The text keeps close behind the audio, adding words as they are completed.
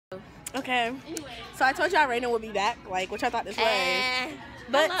Okay. So I told y'all Raina would be back. Like, which I thought this was.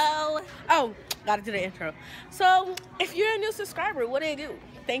 But hello. Oh, gotta do the intro. So if you're a new subscriber, what do they do?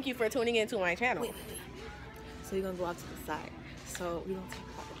 Thank you for tuning into my channel. Wait. So we're gonna go out to the side. So we're gonna talk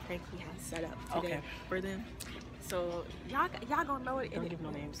about the prank we have set up today for them. So y'all gonna know it. Don't give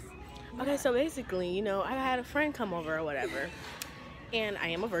no names. Okay, so basically, you know, I had a friend come over or whatever, and I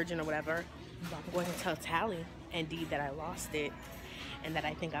am a virgin or whatever. I'm going to tell Tally and Dee that I lost it and that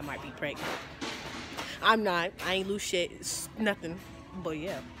I think I might be pregnant. I'm not. I ain't lose shit. It's nothing. But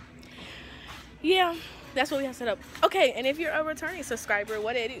yeah, that's what we have set up. Okay, and if you're a returning subscriber,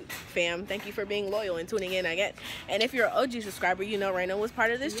 what do you do? Fam, thank you for being loyal and tuning in again. And if you're an OG subscriber, you know Raina was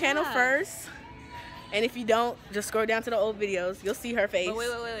part of this channel first. And if you don't, just scroll down to the old videos. You'll see her face. But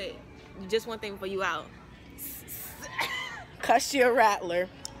wait. Just one thing before you out. Cuss your rattler.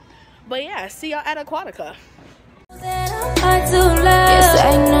 But yeah, see y'all at Aquatica. Yes,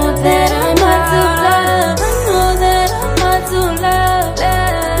 I know that I'm hard to love. I know that I'm hard to love.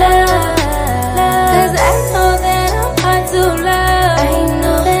 Cause I know that I'm hard to love. I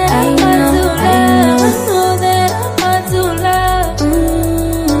know that I'm hard to love. I know that I'm hard to love.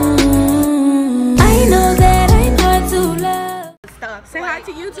 I know that I'm hard to love. Stop. Say hi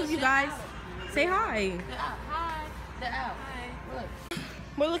to YouTube, you guys. Say hi. Hi. They're out. Look.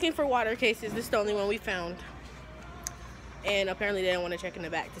 We're looking for water cases. This is the only one we found. And apparently they didn't want to check in the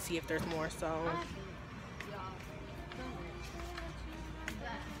back to see if there's more, so.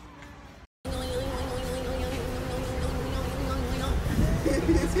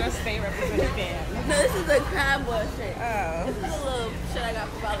 It's gonna stay represented fan. No, this is a crab boy shirt. Oh. This is a little shirt I got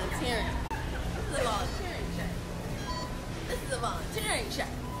for volunteering. This is a volunteering shirt. This is a volunteering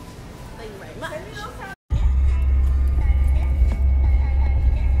shirt. Thank you very much.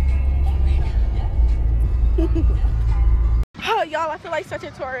 Oh, y'all, I feel like such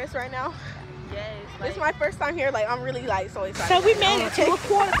a tourist right now. Yes. This is my first time here. Like, I'm really, like, so excited. So we made it to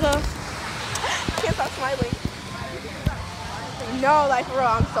Aquatica. Can't stop smiling. No, like, for real,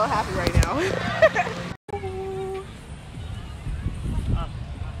 I'm so happy right now.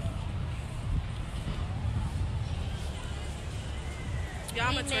 Y'all,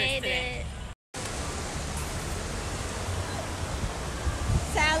 I'm a tourist today.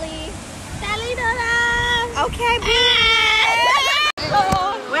 Sally Dora. Okay,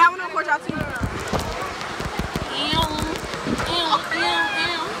 Wait, I want to report y'all too.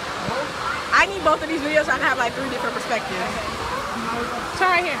 I need both of these videos so I can have like 3 different perspectives. Turn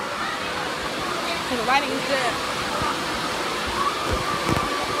right here. The lighting is good.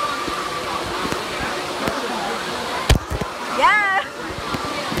 Yeah.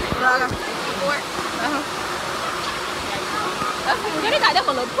 They got them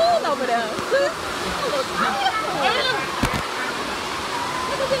a little pool over there.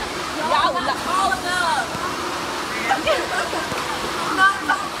 Y'all was all enough.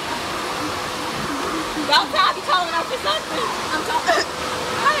 Y'all time be calling out for something. I'm talking.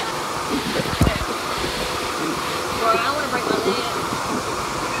 Bro, I want to break my leg.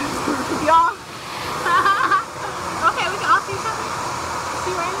 Y'all. Okay, we can all see each other.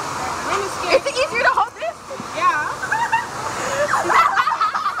 See Raina? Raina's scared. Is it easier to hold this? Yeah.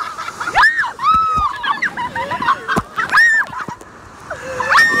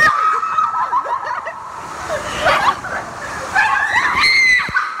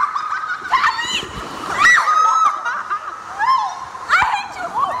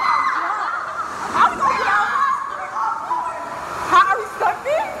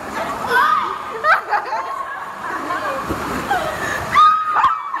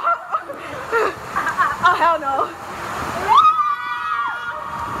 Hell no.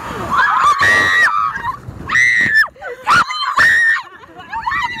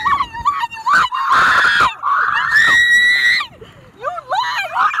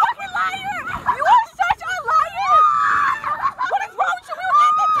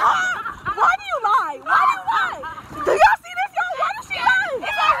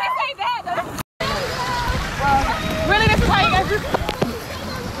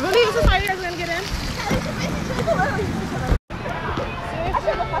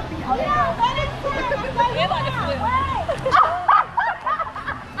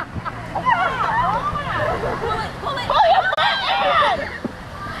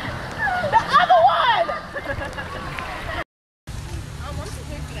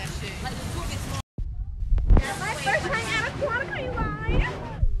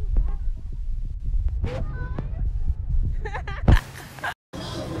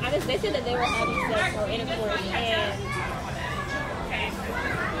 They said that they were having sex or intercourse and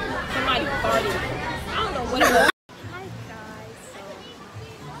somebody farted. I don't know what it was. Hi guys.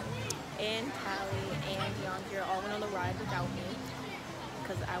 and Tally and Yonder all went on the ride without me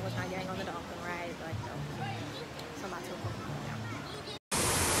because I was not getting on the dolphin ride like them. So I'm about to go now.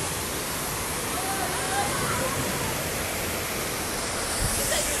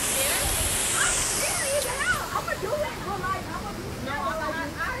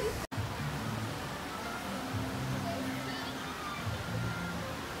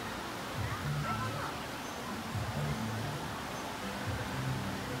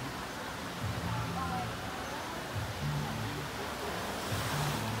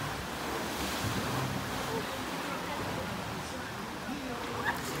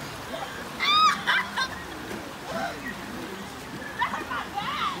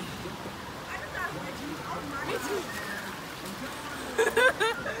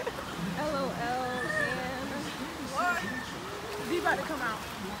 LOL and Z about to come out.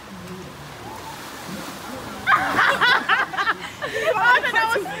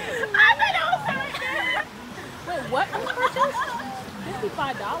 Wait, what was purchased?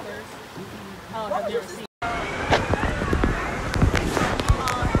 $55. Oh, I have never seen.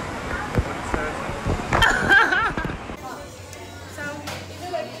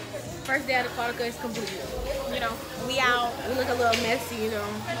 First day at Aquatica is complete. You know, we out. We look a little messy, you know.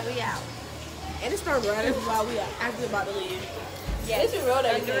 We out. And it's starting running while we are actually about to leave. Yeah, we wrote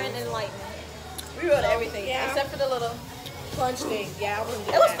Thunder everything. and lightning. We wrote everything, yeah. except for the little Punch thing. Yeah, I wasn't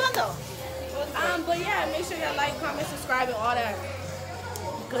It doing was that. fun though. But yeah, make sure y'all like, comment, subscribe, and all that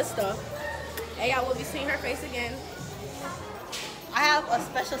good stuff. And y'all will be seeing her face again. I have a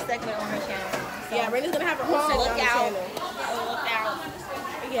special segment on her channel. So Yeah, Raina's gonna have her own look segment on the out. channel. Look out.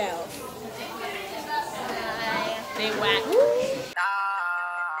 Yeah. They whack.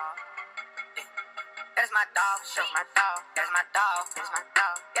 That's my dog, show my dog. That's my dog, that's my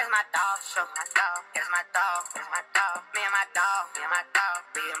dog. That's my dog, show my dog. That's my dog, that's my dog. Me and my dog, me and my dog.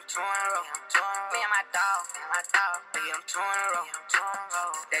 Me and two in a row. Me and my dog, me and my dog. Me and two in a row.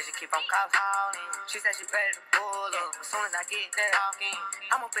 That she keep on calling. She said she ready to pull up. As soon as I get there,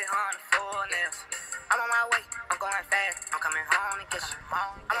 I'ma put her on the floor nails. I'm on my way, I'm going fast. I'm coming home to get you.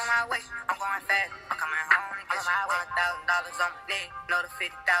 I'm on my way, I'm going fast. I'm coming home to get you. $1,000 on my neck, another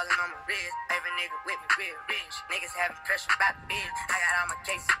 50,000 on my wrist. Every nigga with me real rich. Niggas having pressure about the bitch. I got all my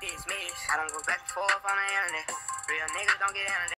cases dismissed. I don't go back and forth on the internet. Real niggas don't get internet.